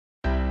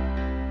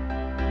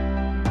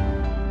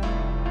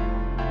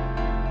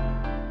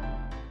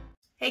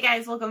Hey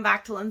guys, welcome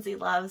back to Lindsey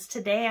Loves.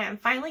 Today I'm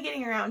finally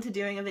getting around to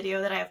doing a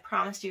video that I have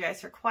promised you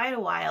guys for quite a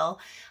while.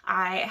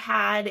 I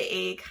had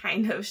a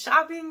kind of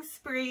shopping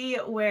spree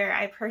where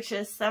I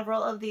purchased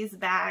several of these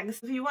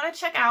bags. If you want to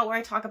check out where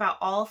I talk about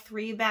all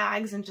 3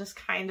 bags and just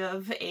kind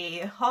of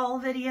a haul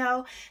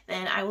video,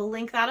 then I will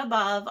link that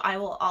above. I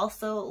will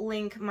also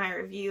link my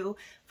review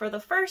for the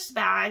first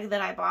bag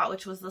that I bought,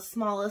 which was the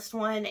smallest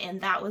one,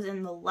 and that was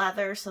in the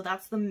leather, so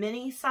that's the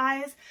mini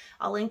size.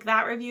 I'll link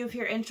that review if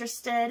you're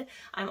interested.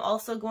 I'm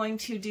also going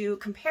to do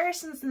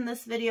comparisons in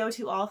this video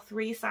to all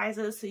 3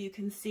 sizes so you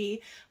can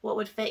see what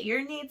would fit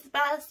your needs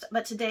best.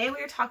 But today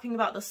we are talking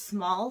about the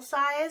small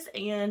size,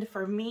 and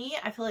for me,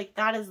 I feel like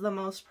that is the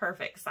most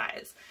perfect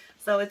size.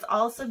 So it's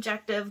all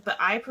subjective, but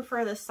I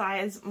prefer this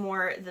size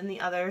more than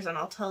the others, and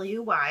I'll tell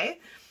you why.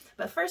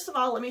 But first of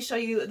all, let me show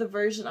you the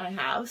version I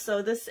have.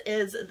 So this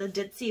is the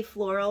ditzy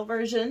floral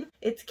version.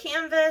 It's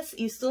canvas,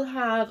 you still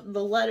have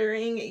the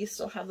lettering, you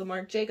still have the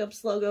Marc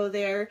Jacobs logo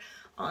there.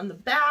 On the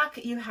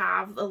back, you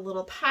have a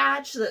little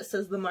patch that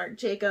says the Marc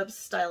Jacobs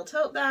style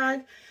tote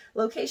bag,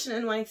 location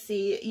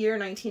NYC, year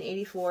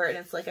 1984, and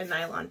it's like a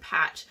nylon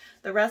patch.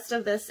 The rest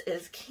of this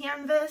is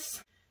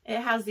canvas. It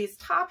has these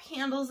top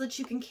handles that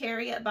you can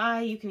carry it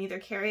by. You can either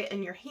carry it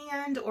in your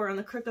hand or on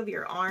the crook of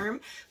your arm,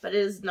 but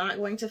it is not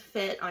going to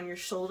fit on your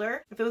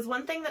shoulder. If it was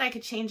one thing that I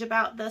could change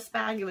about this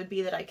bag, it would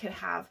be that I could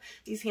have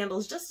these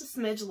handles just a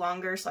smidge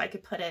longer so I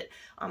could put it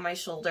on my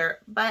shoulder,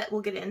 but we'll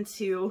get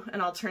into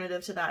an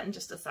alternative to that in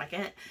just a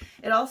second.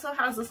 It also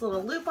has this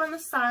little loop on the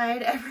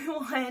side.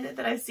 Everyone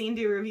that I've seen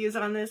do reviews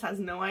on this has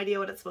no idea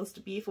what it's supposed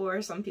to be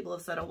for. Some people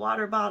have said a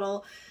water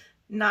bottle.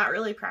 Not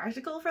really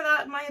practical for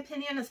that in my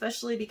opinion,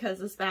 especially because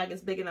this bag is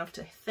big enough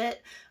to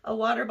fit a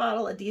water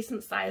bottle, a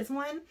decent size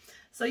one.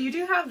 So you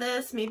do have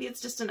this, maybe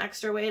it's just an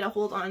extra way to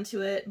hold on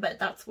to it, but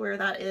that's where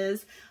that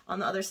is. On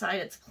the other side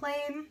it's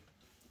plain.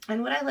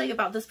 And what I like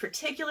about this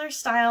particular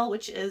style,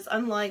 which is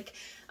unlike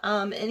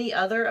any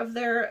other of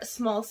their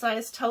small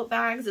size tote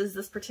bags, is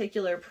this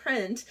particular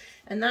print,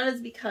 and that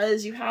is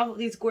because you have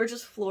these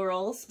gorgeous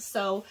florals.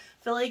 So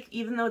I feel like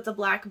even though it's a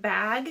black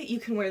bag, you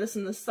can wear this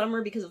in the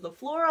summer because of the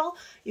floral.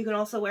 You can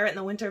also wear it in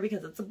the winter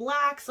because it's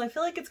black. So I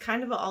feel like it's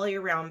kind of an all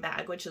year round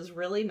bag, which is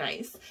really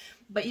nice.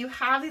 But you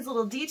have these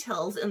little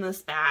details in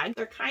this bag.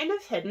 They're kind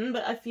of hidden,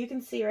 but if you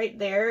can see right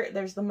there,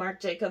 there's the Marc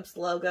Jacobs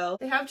logo.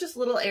 They have just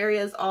little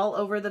areas all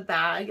over the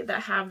bag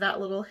that have that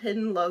little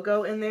hidden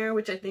logo in there,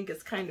 which I think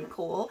is kind of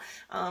cool.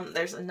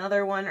 There's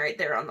another one right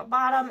there on the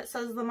bottom. It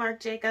says the Marc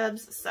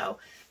Jacobs. So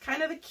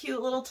kind of a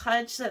cute little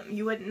touch that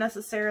you wouldn't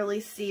necessarily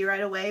see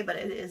right away, but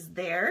it is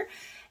there.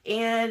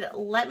 And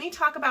let me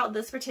talk about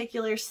this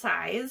particular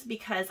size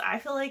because I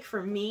feel like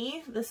for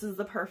me, this is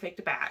the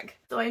perfect bag.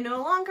 So I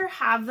no longer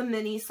have the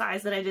mini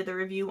size that I did the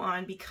review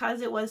on because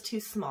it was too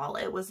small.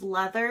 It was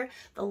leather.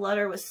 The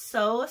leather was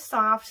so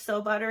soft,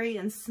 so buttery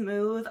and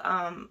smooth,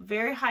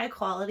 very high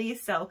quality.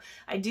 So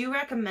I do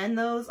recommend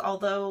those,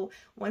 although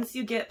once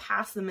you get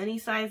past the mini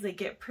size, they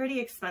get pretty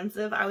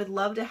expensive. I would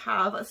love to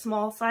have a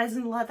small size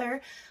in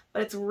leather,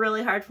 but it's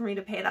really hard for me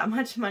to pay that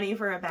much money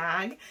for a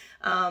bag.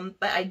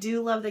 But I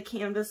do love the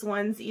canvas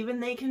ones. Even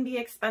they can be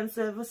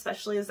expensive,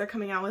 especially as they're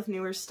coming out with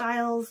newer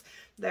styles.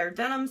 They're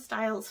denim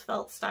styles,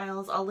 felt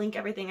styles. I'll link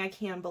everything I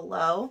can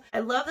below.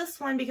 I love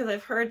this one because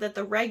I've heard that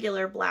the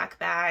regular black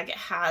bag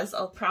has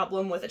a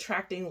problem with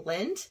attracting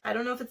lint. I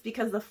don't know if it's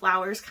because the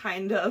flowers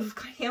kind of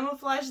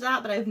camouflage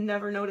that, but I've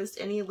never noticed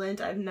any lint.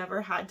 I've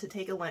never had to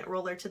take a lint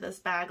roller to this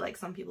bag like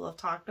some people have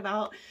talked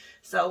about.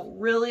 So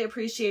really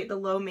appreciate the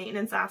low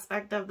maintenance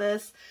aspect of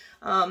this.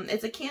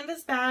 It's a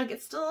canvas bag.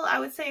 It's still, I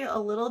would say, a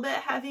little bit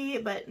heavy,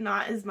 but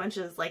not as much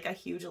as like a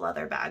huge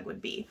leather bag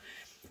would be.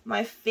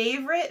 My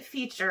favorite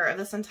feature of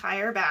this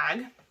entire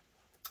bag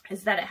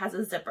is that it has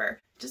a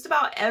zipper. Just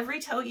about every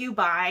tote you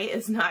buy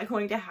is not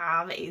going to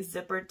have a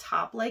zippered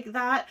top like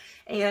that,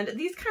 and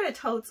these kind of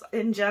totes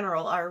in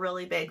general are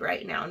really big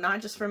right now,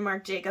 not just from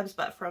Marc Jacobs,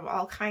 but from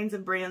all kinds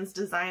of brands,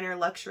 designer,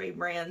 luxury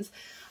brands.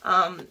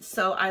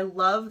 So I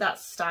love that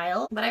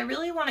style, but I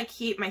really want to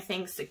keep my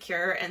things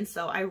secure, and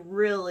so I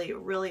really,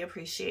 really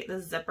appreciate the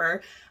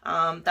zipper.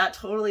 That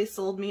totally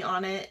sold me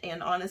on it,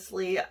 and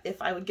honestly,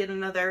 if I would get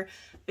another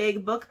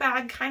big book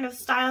bag kind of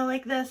style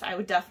like this, I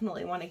would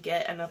definitely want to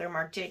get another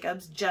Marc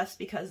Jacobs just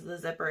because the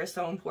zipper is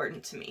so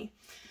important to me.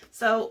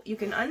 So you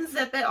can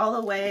unzip it all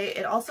the way.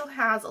 It also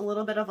has a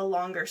little bit of a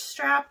longer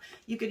strap.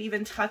 You could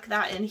even tuck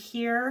that in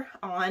here.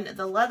 On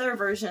the leather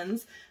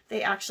versions,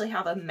 they actually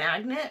have a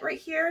magnet right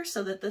here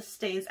so that this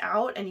stays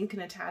out and you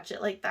can attach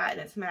it like that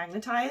and it's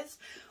magnetized.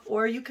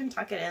 Or you can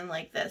tuck it in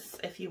like this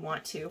if you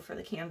want to for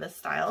the canvas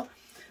style.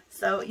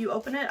 So you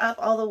open it up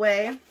all the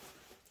way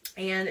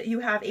and you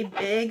have a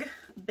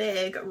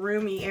big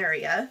roomy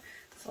area.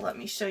 So let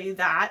me show you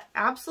that.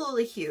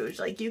 Absolutely huge.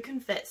 Like, you can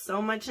fit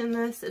so much in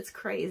this. It's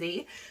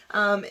crazy.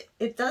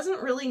 It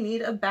doesn't really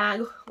need a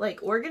bag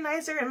like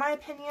organizer in my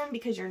opinion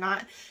because you're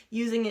not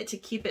using it to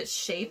keep its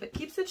shape. It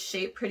keeps its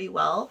shape pretty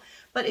well.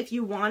 But if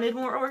you wanted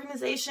more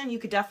organization, you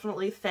could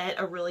definitely fit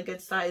a really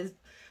good sized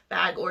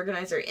bag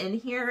organizer in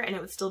here and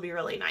it would still be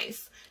really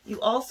nice. You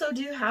also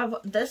do have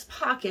this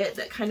pocket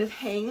that kind of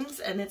hangs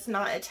and it's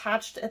not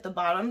attached at the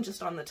bottom,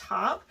 just on the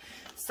top.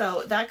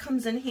 So that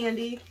comes in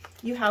handy.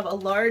 You have a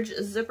large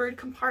zippered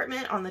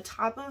compartment on the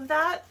top of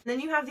that. Then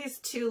you have these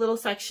two little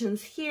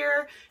sections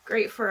here,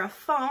 great for a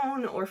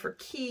phone or for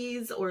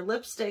keys or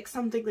lipstick,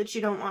 something that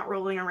you don't want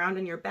rolling around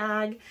in your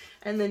bag.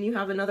 And then you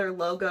have another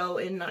logo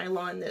in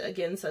nylon that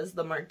again says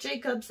the Marc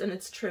Jacobs, and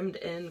it's trimmed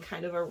in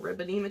kind of a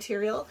ribbony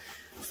material.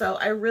 So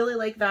I really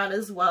like that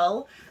as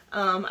well.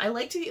 I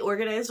like to be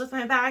organized with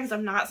my bags.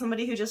 I'm not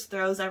somebody who just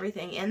throws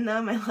everything in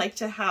them. I like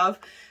to have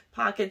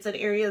pockets and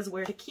areas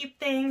where to keep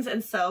things,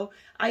 and so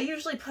I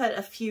usually put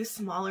a few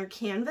smaller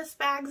canvas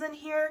bags in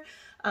here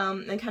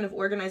and kind of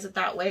organize it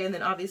that way, and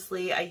then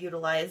obviously I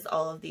utilize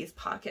all of these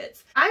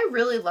pockets. I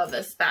really love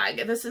this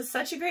bag. This is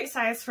such a great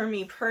size for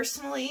me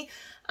personally.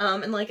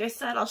 And like I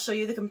said, I'll show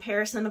you the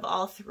comparison of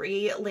all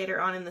three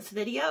later on in this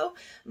video,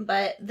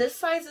 but this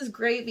size is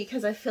great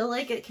because I feel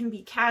like it can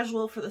be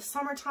casual for the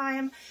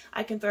summertime.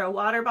 I can throw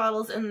water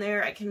bottles in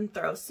there, I can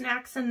throw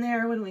snacks in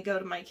there when we go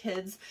to my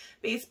kids'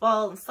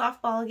 baseball and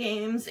softball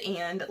games,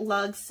 and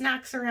lug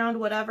snacks around,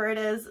 whatever it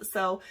is.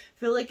 So I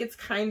feel like it's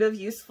kind of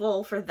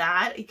useful for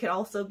that. It could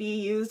also be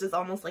used as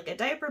almost like a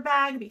diaper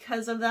bag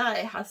because of that.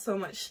 It has so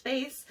much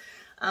space.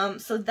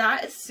 So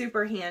that is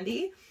super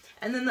handy.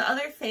 And then the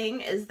other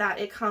thing is that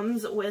it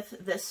comes with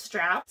this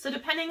strap. So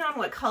depending on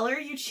what color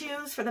you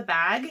choose for the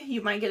bag,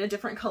 you might get a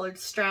different colored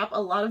strap.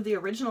 A lot of the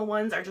original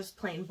ones are just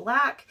plain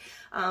black,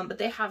 but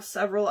they have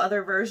several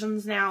other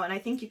versions now, and I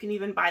think you can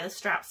even buy the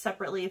strap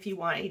separately if you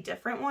want a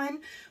different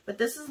one. But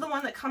this is the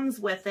one that comes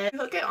with it. You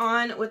hook it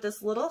on with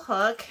this little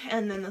hook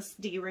and then this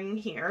D-ring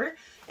here,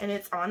 and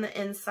it's on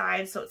the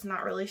inside so it's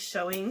not really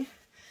showing.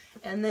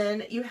 And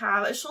then you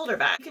have a shoulder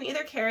bag. You can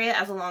either carry it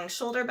as a long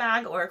shoulder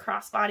bag or a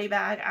crossbody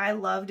bag. I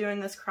love doing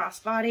this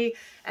crossbody,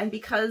 and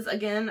because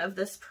again of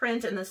this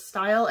print and this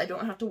style, I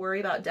don't have to worry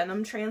about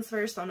denim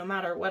transfer, so no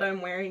matter what I'm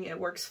wearing, it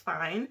works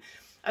fine.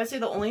 I would say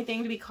the only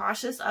thing to be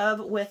cautious of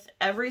with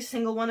every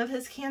single one of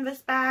his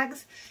canvas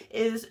bags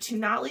is to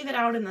not leave it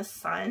out in the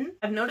sun.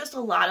 I've noticed a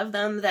lot of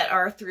them that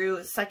are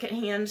through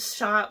secondhand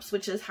shops,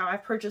 which is how I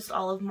purchased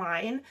all of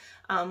mine,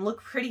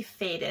 look pretty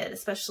faded.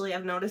 Especially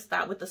I've noticed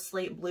that with the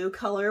slate blue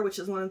color, which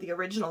is one of the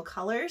original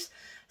colors.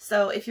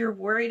 So if you're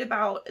worried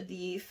about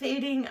the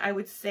fading, I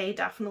would say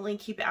definitely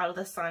keep it out of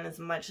the sun as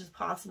much as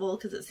possible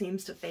because it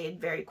seems to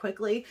fade very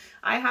quickly.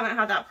 I haven't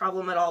had that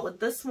problem at all with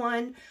this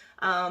one.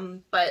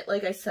 But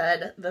like I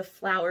said, the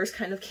flowers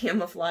kind of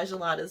camouflage a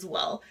lot as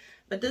well.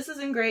 But this is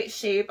in great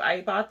shape.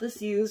 I bought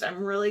this used.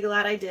 I'm really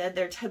glad I did.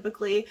 They're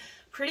typically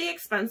pretty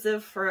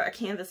expensive for a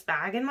canvas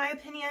bag in my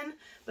opinion,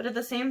 but at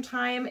the same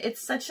time,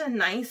 it's such a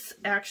nice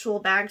actual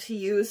bag to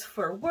use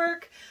for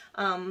work,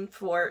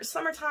 for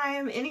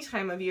summertime, any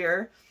time of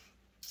year.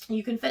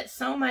 You can fit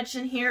so much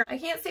in here. I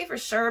can't say for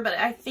sure, but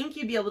I think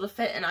you'd be able to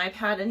fit an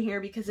iPad in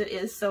here because it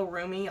is so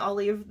roomy. I'll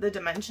leave the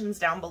dimensions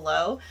down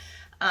below.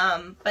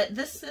 But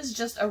this is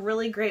just a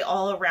really great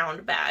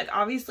all-around bag.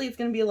 Obviously, it's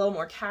going to be a little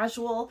more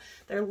casual.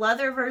 They're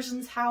leather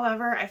versions,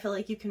 however, I feel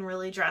like you can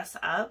really dress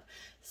up.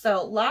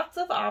 So lots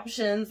of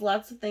options,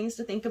 lots of things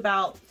to think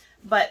about.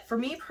 But for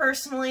me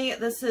personally,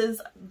 this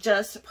is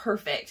just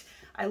perfect.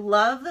 I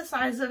love the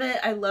size of it.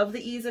 I love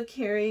the ease of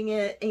carrying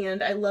it,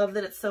 and I love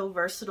that it's so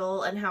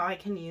versatile and how I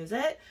can use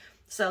it.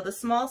 So the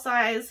small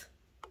size,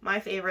 my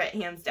favorite,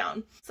 hands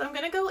down. So I'm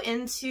going to go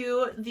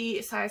into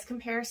the size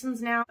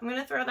comparisons now. I'm going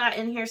to throw that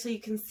in here so you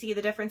can see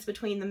the difference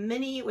between the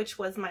mini, which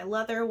was my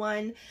leather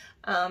one,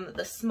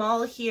 the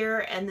small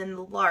here, and then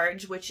the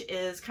large, which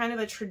is kind of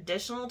a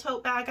traditional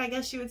tote bag, I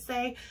guess you would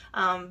say.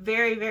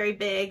 Very, very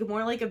big,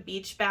 more like a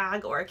beach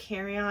bag or a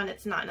carry-on.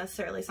 It's not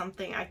necessarily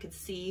something I could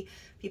see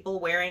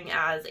people wearing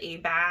as a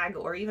bag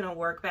or even a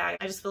work bag.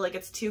 I just feel like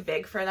it's too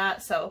big for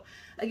that. So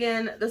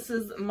again, this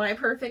is my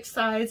perfect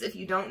size. If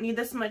you don't need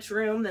this much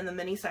room, then the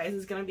mini size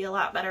is going to be a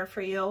lot better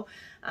for you.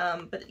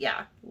 But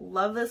yeah,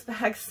 love this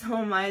bag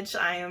so much.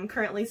 I am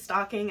currently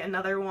stocking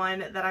another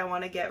one that I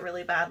want to get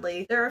really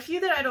badly. There are a few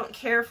that I don't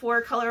care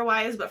for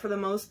color-wise, but for the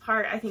most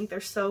part, I think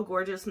they're so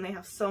gorgeous and they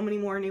have so many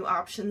more new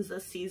options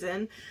this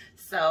season.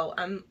 So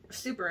I'm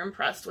super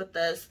impressed with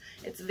this.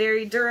 It's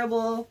very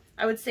durable.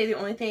 I would say the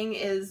only thing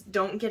is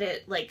don't get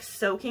it like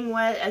soaking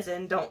wet, as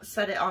in don't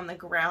set it on the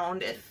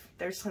ground if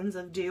there's tons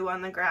of dew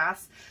on the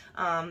grass.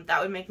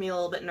 That would make me a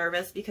little bit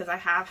nervous because I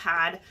have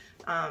had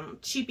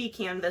cheapy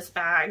canvas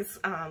bags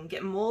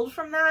get mold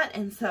from that,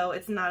 and so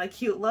it's not a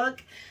cute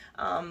look.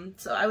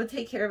 So I would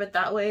take care of it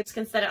that way. Just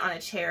can set it on a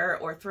chair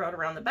or throw it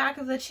around the back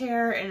of the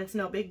chair and it's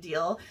no big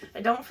deal.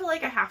 I don't feel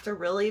like I have to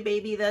really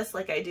baby this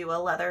like I do a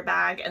leather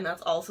bag, and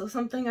that's also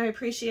something I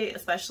appreciate,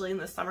 especially in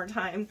the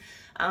summertime.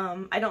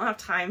 I don't have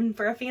time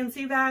for a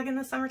fancy bag in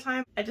the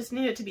summertime. I just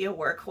need it to be a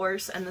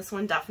workhorse, and this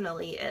one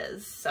definitely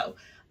is. So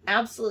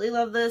absolutely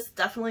love this,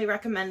 definitely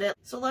recommend it.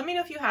 So let me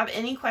know if you have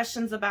any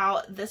questions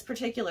about this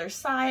particular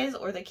size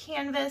or the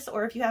canvas,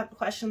 or if you have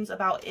questions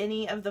about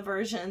any of the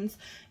versions,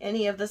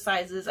 any of the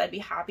sizes. I'd be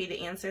happy to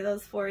answer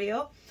those for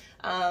you.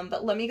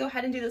 But let me go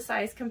ahead and do the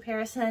size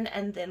comparison,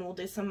 and then we'll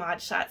do some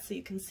mod shots so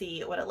you can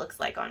see what it looks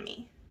like on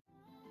me.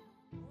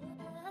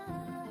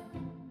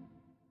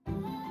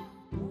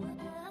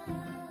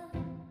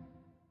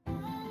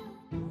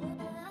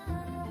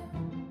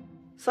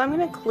 So I'm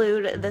going to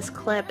include this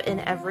clip in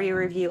every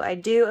review I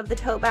do of the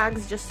tote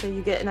bags just so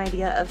you get an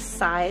idea of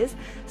size.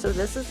 So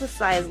this is the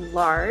size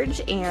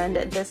large, and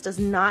this does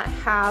not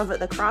have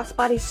the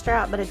crossbody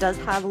strap, but it does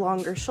have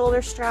longer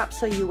shoulder straps,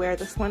 so you wear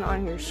this one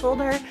on your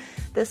shoulder.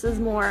 This is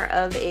more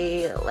of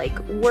a like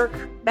work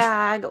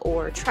bag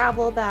or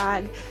travel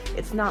bag.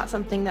 It's not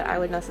something that I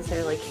would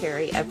necessarily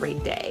carry every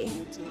day.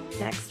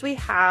 Next we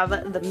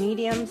have the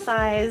medium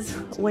size,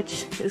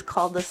 which is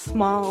called the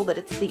small, but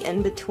it's the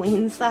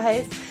in-between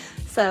size.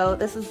 So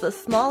this is the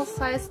small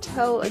size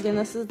tote. Again,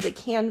 this is the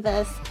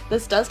canvas.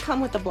 This does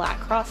come with the black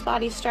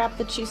crossbody strap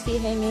that you see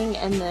hanging,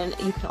 and then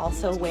you can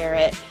also wear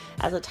it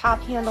as a top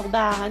handle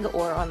bag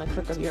or on the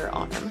crook of your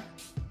arm.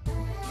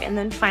 And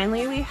then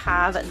finally we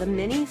have the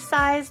mini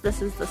size.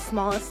 This is the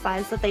smallest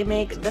size that they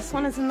make. This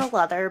one is in the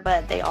leather,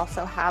 but they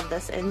also have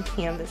this in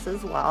canvas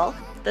as well.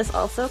 This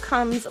also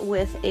comes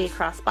with a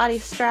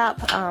crossbody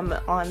strap. On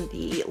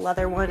the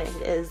leather one, it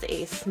is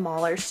a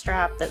smaller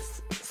strap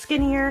that's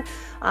skinnier,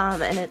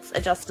 and it's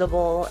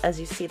adjustable, as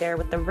you see there,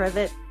 with the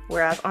rivet,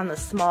 whereas on the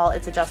small,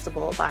 it's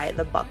adjustable by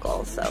the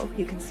buckle, so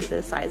you can see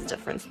the size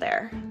difference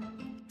there.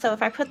 So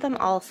if I put them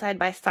all side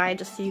by side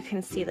just so you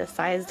can see the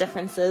size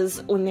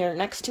differences when they're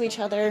next to each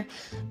other,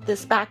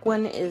 this back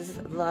one is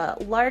the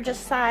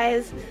largest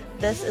size,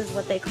 this is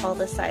what they call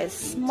the size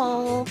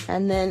small,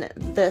 and then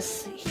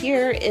this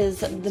here is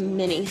the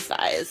mini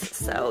size.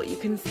 So you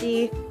can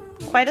see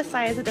quite a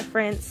size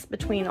difference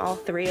between all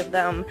three of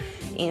them,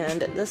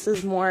 and this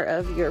is more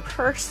of your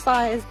purse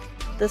size.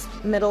 This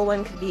middle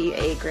one could be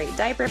a great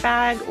diaper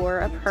bag or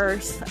a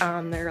purse.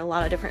 There are a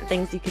lot of different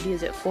things you could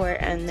use it for,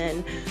 and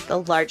then the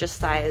largest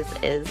size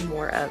is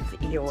more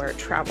of your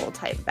travel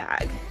type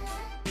bag.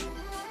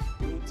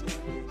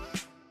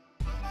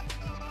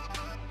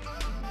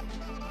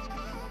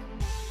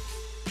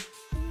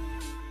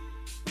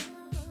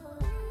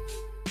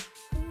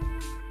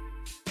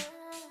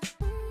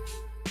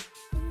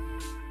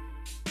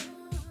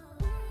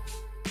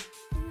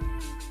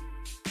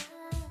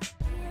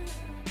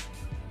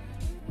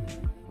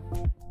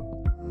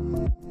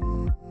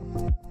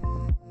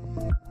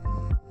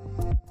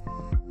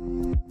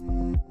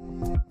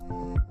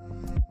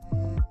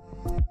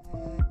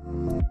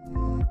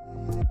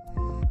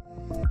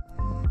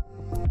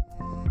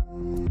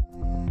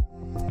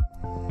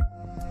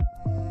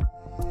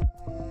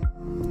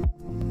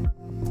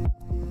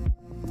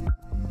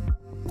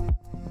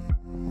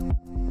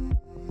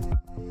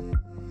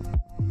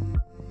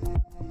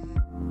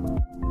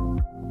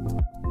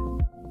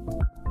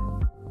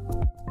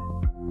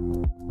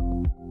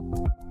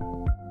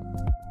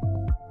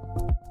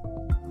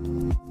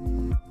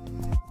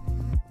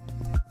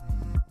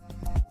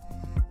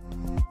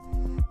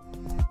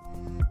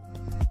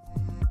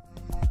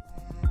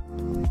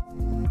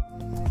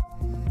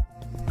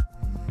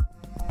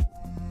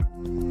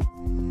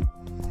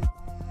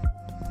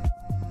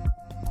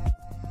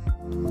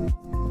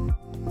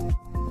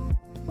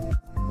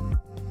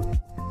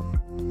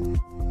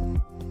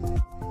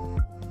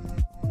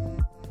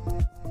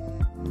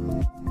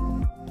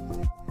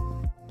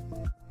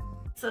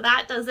 So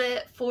that does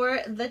it for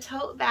the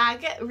tote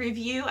bag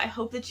review. I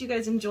hope that you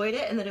guys enjoyed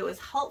it and that it was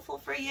helpful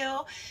for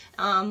you.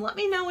 Let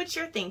me know what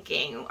you're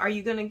thinking. Are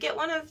you gonna get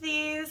one of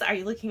these? Are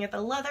you looking at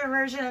the leather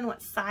version?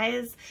 What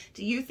size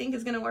do you think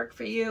is gonna work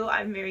for you?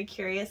 I'm very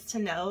curious to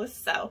know,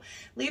 so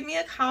leave me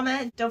a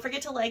comment. Don't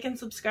forget to like and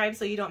subscribe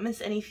so you don't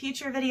miss any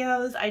future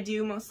videos. I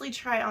do mostly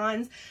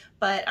try-ons,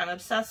 but I'm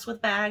obsessed with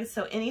bags,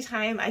 so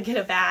anytime I get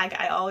a bag,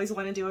 I always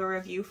want to do a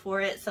review for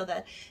it so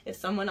that if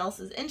someone else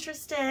is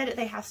interested,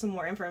 they have some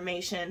more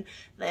information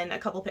than a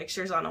couple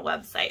pictures on a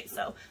website.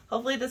 So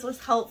hopefully this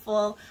was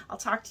helpful. I'll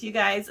talk to you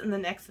guys in the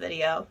next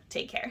video.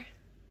 Take care.